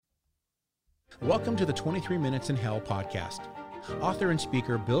Welcome to the 23 Minutes in Hell podcast. Author and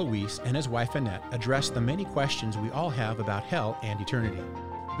speaker Bill Wiese and his wife Annette address the many questions we all have about hell and eternity.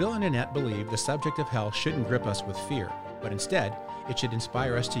 Bill and Annette believe the subject of hell shouldn't grip us with fear, but instead, it should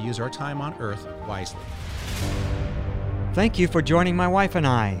inspire us to use our time on earth wisely. Thank you for joining my wife and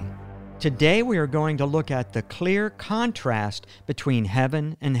I. Today we are going to look at the clear contrast between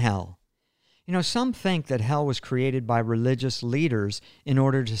heaven and hell. You know, some think that hell was created by religious leaders in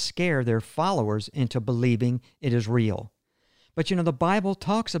order to scare their followers into believing it is real. But you know, the Bible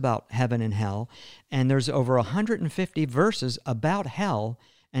talks about heaven and hell, and there's over 150 verses about hell,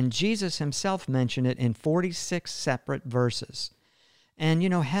 and Jesus himself mentioned it in 46 separate verses. And you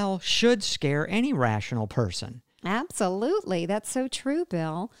know, hell should scare any rational person. Absolutely. That's so true,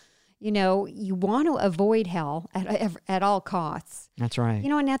 Bill. You know, you want to avoid hell at all costs. That's right. You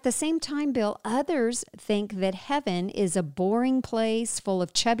know, and at the same time, Bill, others think that heaven is a boring place full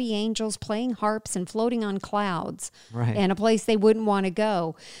of chubby angels playing harps and floating on clouds. Right. And a place they wouldn't want to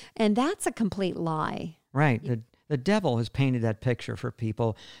go. And that's a complete lie. Right. The devil has painted that picture for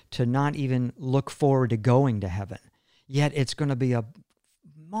people to not even look forward to going to heaven. Yet it's going to be a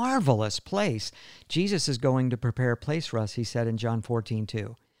marvelous place. Jesus is going to prepare a place for us, he said in John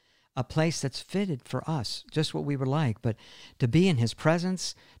 14:2. A place that's fitted for us, just what we would like. But to be in his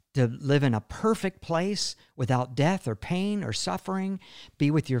presence, to live in a perfect place without death or pain or suffering, be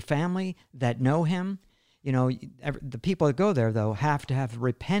with your family that know him. You know, the people that go there, though, have to have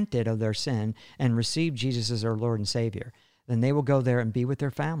repented of their sin and received Jesus as their Lord and Savior. Then they will go there and be with their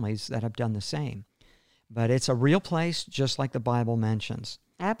families that have done the same. But it's a real place, just like the Bible mentions.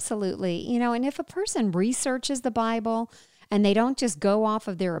 Absolutely. You know, and if a person researches the Bible and they don't just go off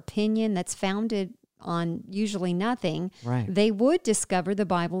of their opinion that's founded on usually nothing, right, they would discover the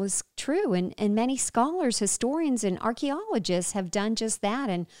Bible is true. And many scholars, historians, and archaeologists have done just that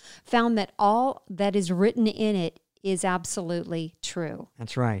and found that all that is written in it is absolutely true.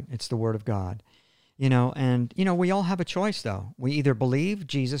 That's right. It's the Word of God. You know, and, you know, we all have a choice, though. We either believe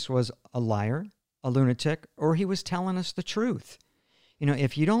Jesus was a liar, a lunatic, or he was telling us the truth. You know,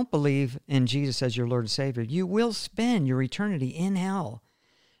 if you don't believe in Jesus as your Lord and Savior, you will spend your eternity in hell.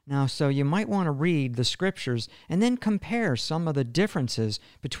 Now, so you might want to read the scriptures and then compare some of the differences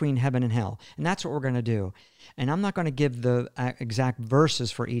between heaven and hell. And that's what we're going to do. And I'm not going to give the exact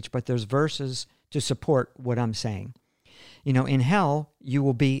verses for each, but there's verses to support what I'm saying. You know, in hell, you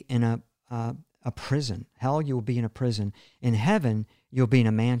will be in a prison. Hell, you will be in a prison. In heaven, you'll be in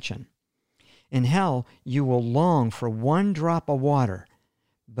a mansion. In hell, you will long for one drop of water.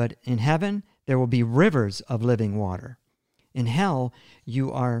 But in heaven, there will be rivers of living water. In hell,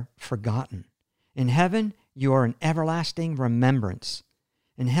 you are forgotten. In heaven, you are an everlasting remembrance.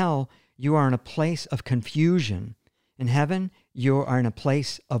 In hell, you are in a place of confusion. In heaven, you are in a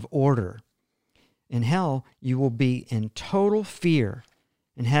place of order. In hell, you will be in total fear.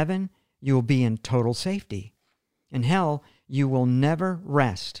 In heaven, you will be in total safety. In hell, you will never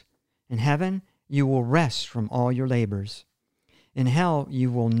rest. In heaven, you will rest from all your labors. In hell,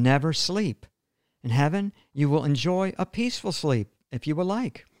 you will never sleep. In heaven, you will enjoy a peaceful sleep, if you would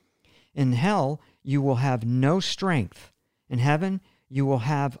like. In hell, you will have no strength. In heaven, you will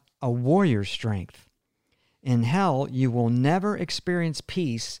have a warrior's strength. In hell, you will never experience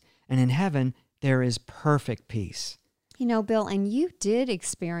peace, and in heaven, there is perfect peace. You know, Bill, and you did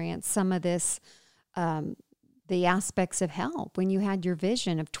experience some of this, the aspects of hell when you had your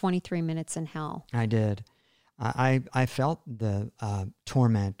vision of 23 Minutes in Hell. I did. I felt the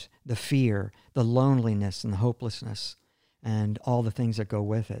torment, the fear, the loneliness, and the hopelessness, and all the things that go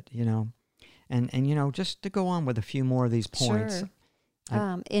with it, you know. And you know, just to go on with a few more of these points.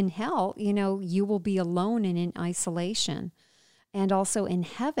 Sure. In hell, you know, you will be alone and in isolation. And also in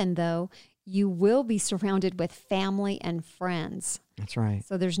heaven, though, you will be surrounded with family and friends. That's right.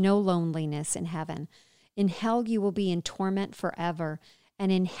 So there's no loneliness in heaven. In hell, you will be in torment forever.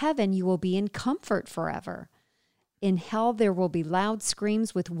 And in heaven, you will be in comfort forever. In hell, there will be loud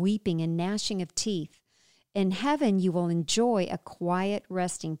screams with weeping and gnashing of teeth. In heaven, you will enjoy a quiet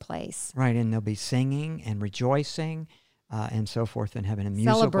resting place. Right, and there'll be singing and rejoicing and so forth in heaven. And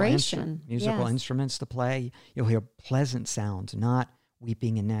celebration. Musical instruments to play. You'll hear pleasant sounds, not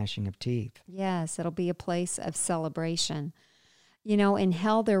weeping and gnashing of teeth. Yes, it'll be a place of celebration. You know, in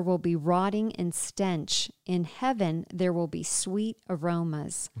hell, there will be rotting and stench. In heaven, there will be sweet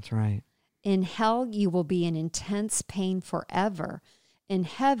aromas. That's right. In hell, you will be in intense pain forever. In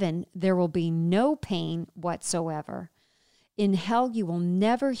heaven, there will be no pain whatsoever. In hell, you will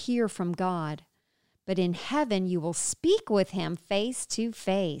never hear from God. But in heaven, you will speak with him face to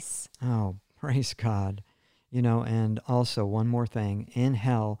face. Oh, praise God. You know, and also one more thing. In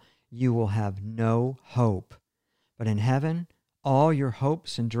hell, you will have no hope. But in heaven, all your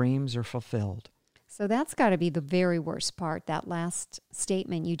hopes and dreams are fulfilled. So that's got to be the very worst part, that last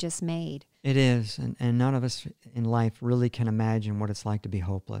statement you just made. It is, and none of us in life really can imagine what it's like to be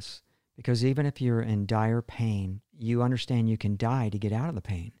hopeless. Because even if you're in dire pain, you understand you can die to get out of the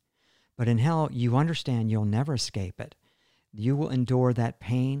pain. But in hell, you understand you'll never escape it. You will endure that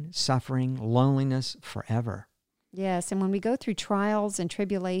pain, suffering, loneliness forever. Yes, and when we go through trials and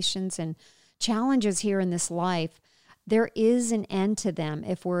tribulations and challenges here in this life, there is an end to them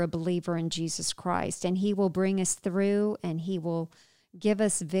if we're a believer in Jesus Christ, and he will bring us through, and he will give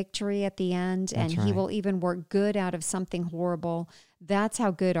us victory at the end. That's and he right. will even work good out of something horrible. That's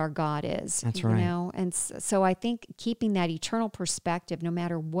how good our God is. That's you right. know? And so I think keeping that eternal perspective, no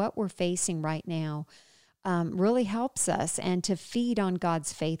matter what we're facing right now, really helps us, and to feed on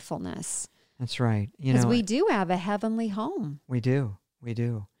God's faithfulness. That's right. Because we do have a heavenly home. We do. We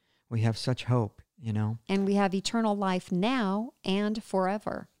do. We have such hope, you know. And we have eternal life now and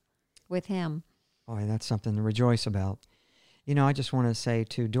forever with him. Boy, that's something to rejoice about. You know, I just want to say,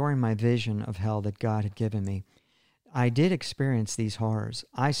 too, during my vision of hell that God had given me, I did experience these horrors.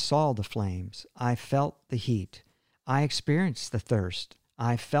 I saw the flames. I felt the heat. I experienced the thirst.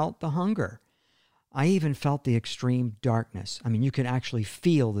 I felt the hunger. I even felt the extreme darkness. I mean, you could actually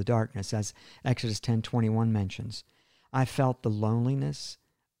feel the darkness, as Exodus 10:21 mentions. I felt the loneliness.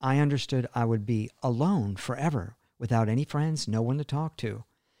 I understood I would be alone forever, without any friends, no one to talk to.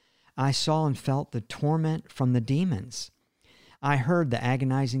 I saw and felt the torment from the demons. I heard the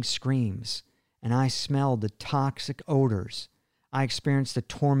agonizing screams, and I smelled the toxic odors. I experienced the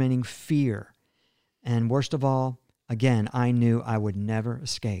tormenting fear. And worst of all, again, I knew I would never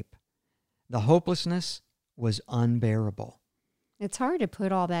escape. The hopelessness was unbearable. It's hard to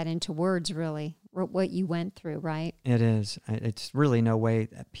put all that into words, really, what you went through, right? It is. It's really no way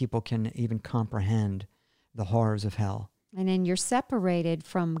that people can even comprehend the horrors of hell. And then you're separated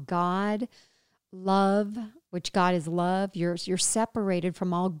from God, love, which God is love. You're separated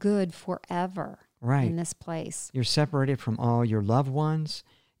from all good forever. Right. In this place. You're separated from all your loved ones,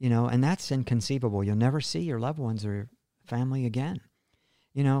 you know, and that's inconceivable. You'll never see your loved ones or your family again.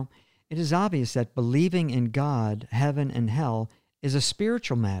 You know, it is obvious that believing in God, heaven, and hell is a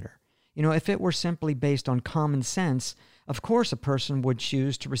spiritual matter. You know, if it were simply based on common sense, of course a person would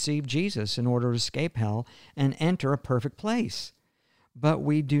choose to receive Jesus in order to escape hell and enter a perfect place. But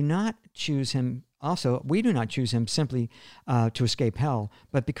we do not choose him. Also, we do not choose him simply to escape hell,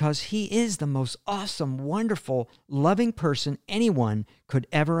 but because he is the most awesome, wonderful, loving person anyone could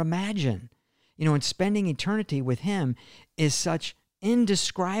ever imagine. You know, and spending eternity with him is such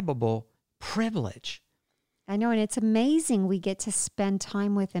indescribable privilege. I know, and it's amazing we get to spend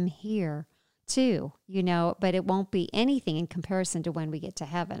time with him here too, you know, but it won't be anything in comparison to when we get to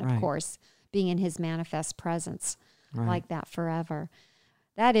heaven, Right. of course, being in his manifest presence Right. like that forever.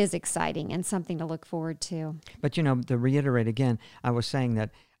 That is exciting and something to look forward to. But, you know, to reiterate again, I was saying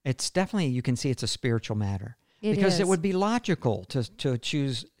that it's definitely, you can see it's a spiritual matter. It because is. it would be logical to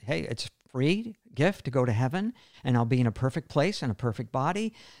choose, hey, it's free gift to go to heaven, and I'll be in a perfect place and a perfect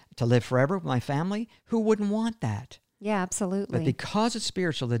body to live forever with my family. Who wouldn't want that? Yeah, absolutely. But because it's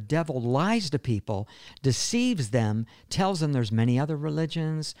spiritual, the devil lies to people, deceives them, tells them there's many other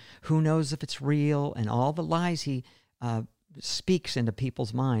religions, who knows if it's real, and all the lies he speaks into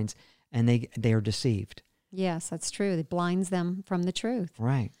people's minds, and they are deceived. Yes, that's true. It blinds them from the truth.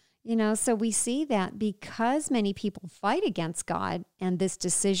 Right. You know, so we see that because many people fight against God and this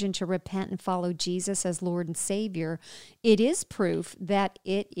decision to repent and follow Jesus as Lord and Savior, it is proof that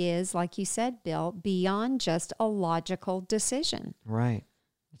it is, like you said, Bill, beyond just a logical decision. Right.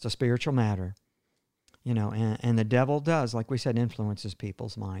 It's a spiritual matter. You know, and the devil does, like we said, influences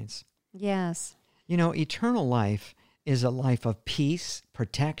people's minds. Yes. You know, eternal life is a life of peace,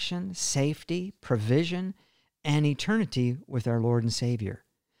 protection, safety, provision, and eternity with our Lord and Savior.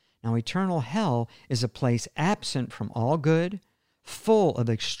 Now, eternal hell is a place absent from all good, full of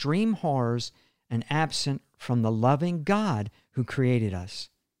extreme horrors, and absent from the loving God who created us.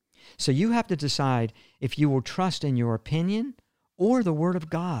 So you have to decide if you will trust in your opinion or the Word of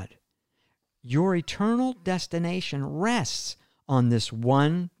God. Your eternal destination rests on this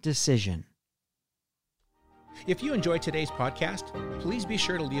one decision. If you enjoyed today's podcast, please be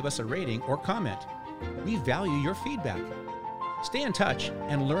sure to leave us a rating or comment. We value your feedback. Stay in touch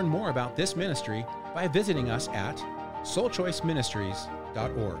and learn more about this ministry by visiting us at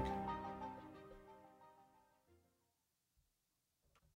soulchoiceministries.org.